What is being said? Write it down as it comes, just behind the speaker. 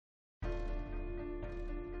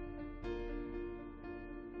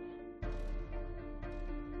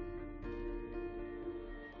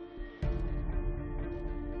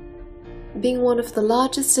Being one of the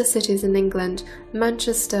largest cities in England,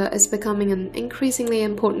 Manchester is becoming an increasingly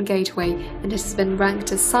important gateway, and it has been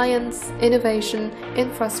ranked as science, innovation,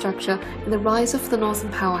 infrastructure, and the rise of the northern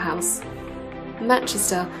powerhouse.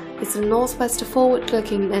 Manchester is the northwest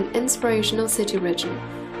forward-looking and inspirational city region.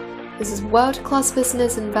 This is a world-class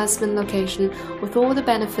business investment location with all the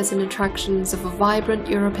benefits and attractions of a vibrant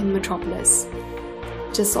European metropolis.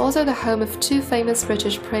 It is also the home of two famous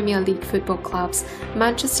British Premier League football clubs,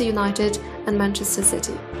 Manchester United and Manchester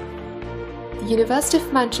City. The University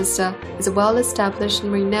of Manchester is a well-established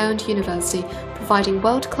and renowned university, providing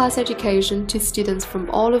world-class education to students from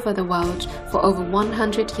all over the world for over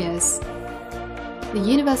 100 years. The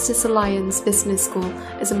Universities Alliance Business School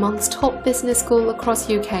is amongst top business schools across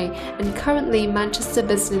UK, and currently Manchester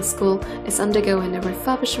Business School is undergoing a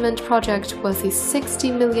refurbishment project worth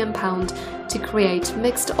 £60 million to create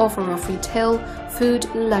mixed offer of retail, food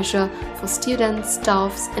and leisure for students,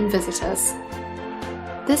 staffs and visitors.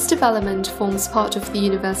 This development forms part of the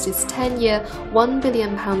university's 10-year £1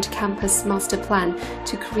 billion campus master plan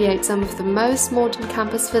to create some of the most modern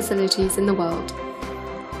campus facilities in the world.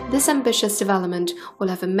 This ambitious development will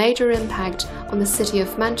have a major impact on the city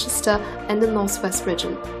of Manchester and the Northwest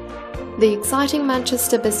region. The exciting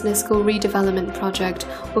Manchester Business School redevelopment project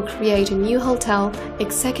will create a new hotel,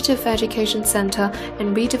 executive education centre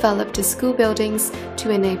and redevelop the school buildings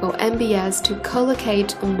to enable MBS to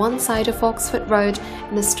co-locate on one side of Oxford Road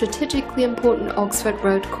in the strategically important Oxford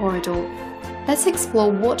Road corridor. Let's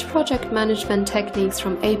explore what project management techniques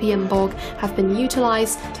from APM Borg have been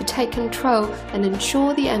utilized to take control and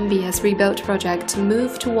ensure the MBS rebuild project to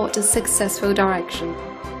move toward a successful direction.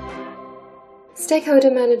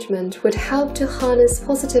 Stakeholder management would help to harness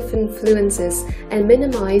positive influences and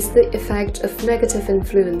minimize the effect of negative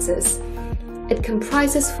influences. It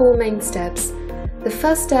comprises four main steps. The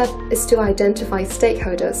first step is to identify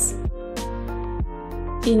stakeholders.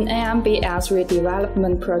 In an MBS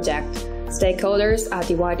redevelopment project, stakeholders are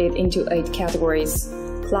divided into 8 categories: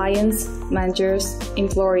 clients, managers,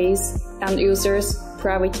 employees, end users,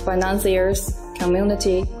 private financiers,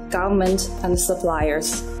 community, government, and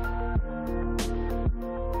suppliers.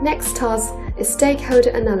 Next task is stakeholder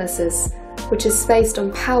analysis, which is based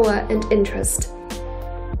on power and interest.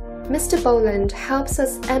 Mr. Boland helps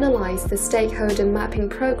us analyze the stakeholder mapping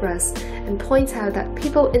progress and points out that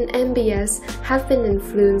people in MBS have been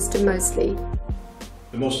influenced mostly.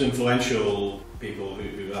 The most influential people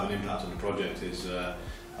who have an impact on the project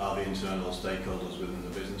are the internal stakeholders within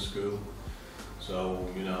the business school. So,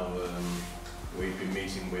 we've been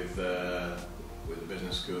meeting with the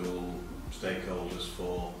business school stakeholders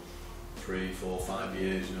for 3, 4, 5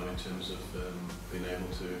 years, in terms of being able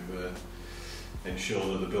to ensure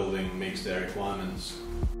that the building meets their requirements.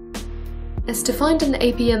 As defined in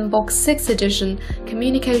APM Box 6 edition,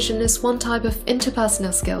 communication is one type of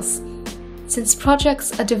interpersonal skills. Since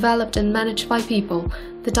projects are developed and managed by people,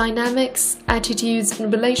 the dynamics, attitudes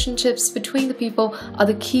and relationships between the people are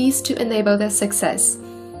the keys to enable their success.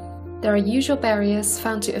 There are usual barriers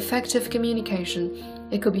found to effective communication.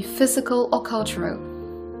 It could be physical or cultural.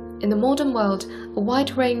 In the modern world, a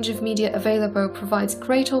wide range of media available provides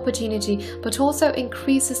great opportunity but also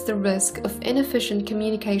increases the risk of inefficient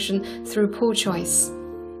communication through poor choice.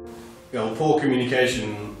 Poor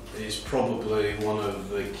communication is probably one of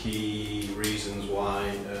the key reasons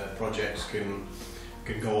why projects can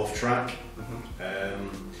go off track.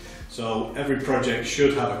 So every project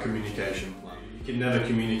should have a communication plan. You can never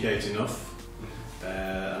communicate enough,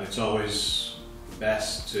 and it's always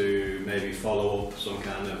best to maybe follow up some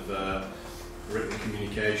kind of written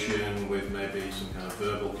communication with maybe some kind of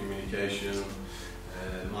verbal communication.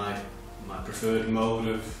 My preferred mode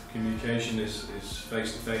of communication is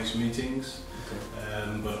face-to-face meetings,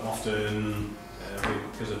 but often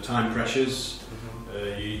because of time pressures,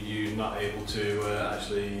 you're not able to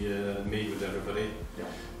actually meet with everybody.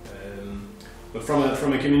 But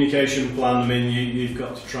from a communication plan, you've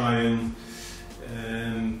got to try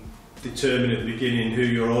and determine at the beginning who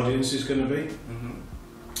your audience is going to be.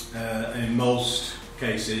 In most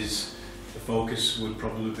cases, the focus would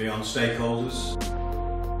probably be on stakeholders.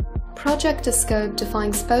 Project scope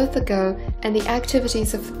defines both the goal and the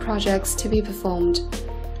activities of the projects to be performed.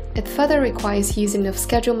 It further requires using of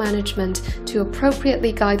schedule management to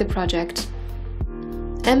appropriately guide the project.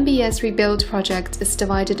 MBS Rebuild project is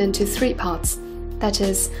divided into 3 parts, that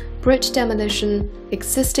is, bridge demolition,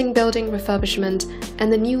 existing building refurbishment,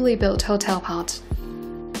 and the newly built hotel part.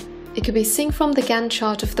 It can be seen from the Gantt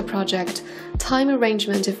chart of the project. Time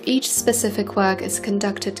arrangement of each specific work is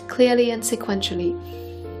conducted clearly and sequentially.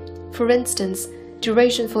 For instance,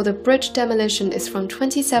 Duration for the bridge demolition is from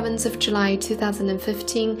 27th of July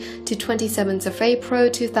 2015 to 27th of April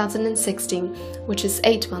 2016, which is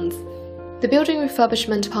 8 months. The building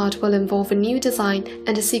refurbishment part will involve a new design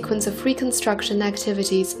and a sequence of reconstruction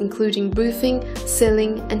activities including roofing,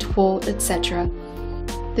 ceiling and wall, etc.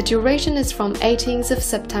 The duration is from 18th of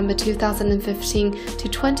September 2015 to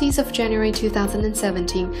 20th of January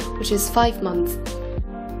 2017, which is 5 months.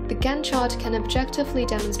 The Gantt chart can objectively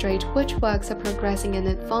demonstrate which works are progressing in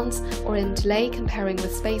advance or in delay comparing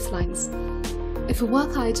with baselines. If a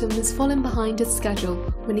work item is falling behind its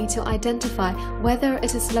schedule, we need to identify whether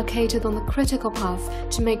it is located on the critical path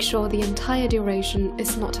to make sure the entire duration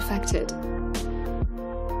is not affected.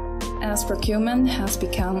 As procurement has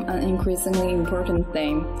become an increasingly important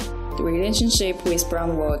theme, the relationship with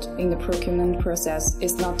Brownwood in the procurement process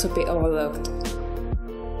is not to be overlooked.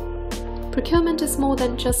 Procurement is more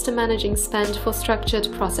than just a managing spend for structured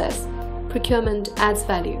process. Procurement adds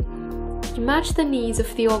value. You match the needs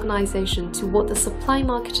of the organization to what the supply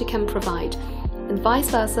market can provide, and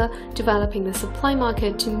vice versa, developing the supply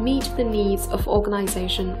market to meet the needs of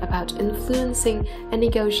organization about influencing and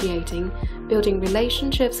negotiating, building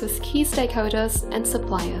relationships with key stakeholders and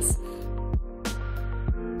suppliers.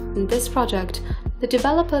 In this project, the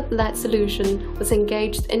developer-led solution was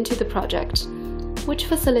engaged into the project, which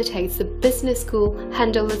facilitates the business school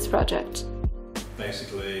handle its project.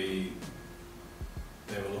 Basically,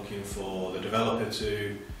 they were looking for the developer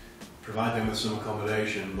to provide them with some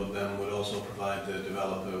accommodation, but then would also provide the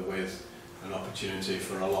developer with an opportunity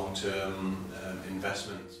for a long-term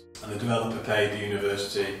investment. And the developer paid the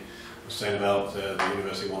university. I was saying about the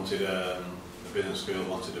university wanted the business school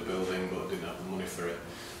wanted a building but didn't have the money for it.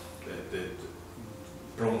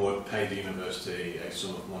 Brownwood paid the university a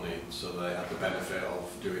sum of money, so they had the benefit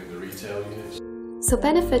of doing the retail units. So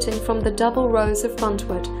benefiting from the double rows of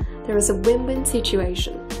Brownwood, there is a win-win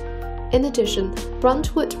situation. In addition,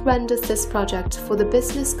 Brownwood renders this project for the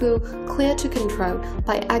business school clear to control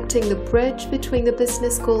by acting the bridge between the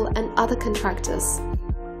business school and other contractors.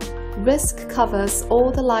 Risk covers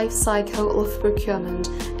all the life cycle of procurement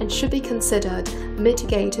and should be considered,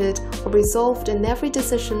 mitigated, or resolved in every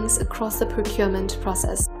decisions across the procurement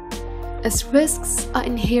process. As risks are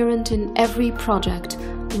inherent in every project,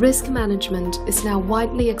 risk management is now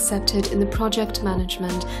widely accepted in the project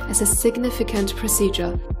management as a significant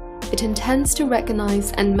procedure. It intends to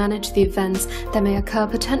recognize and manage the events that may occur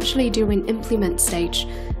potentially during implement stage.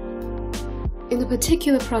 In a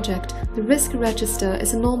particular project, the risk register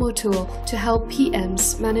is a normal tool to help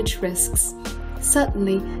PMs manage risks.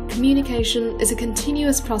 Certainly, communication is a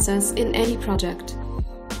continuous process in any project.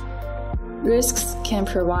 Risks can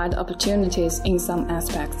provide opportunities in some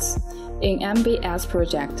aspects. In MBS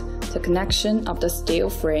project, the connection of the steel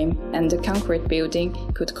frame and the concrete building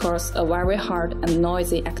could cause a very hard and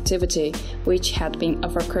noisy activity which had been a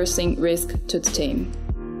recurring risk to the team.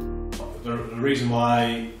 The reason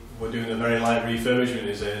why we're doing a very light refurbishment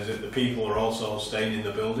is that the people are also staying in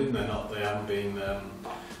the building. They haven't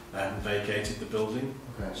vacated the building.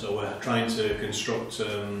 Okay. So we're trying to construct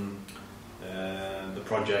the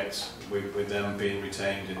project with them being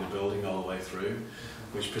retained in the building all the way through,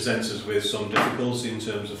 which presents us with some difficulty in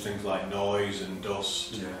terms of things like noise and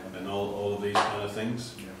dust, yeah, and all of these kind of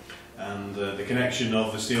things. Yeah. And the connection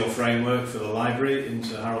of the steel framework for the library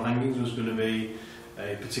into Harold Hangings was going to be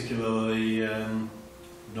a particularly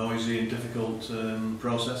noisy and difficult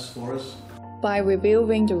process for us. By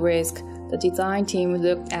reviewing the risk, the design team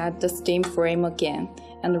looked at the steam frame again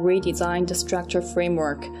and redesigned the structure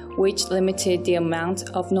framework, which limited the amount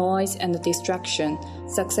of noise and distraction,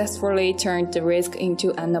 successfully turned the risk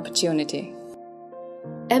into an opportunity.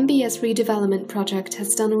 MBS Redevelopment project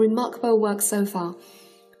has done remarkable work so far.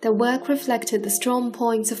 Their work reflected the strong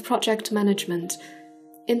points of project management.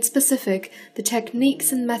 In specific, the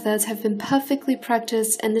techniques and methods have been perfectly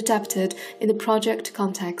practiced and adapted in the project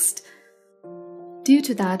context. Due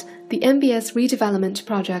to that, the MBS Redevelopment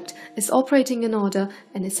project is operating in order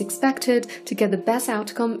and is expected to get the best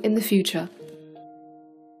outcome in the future.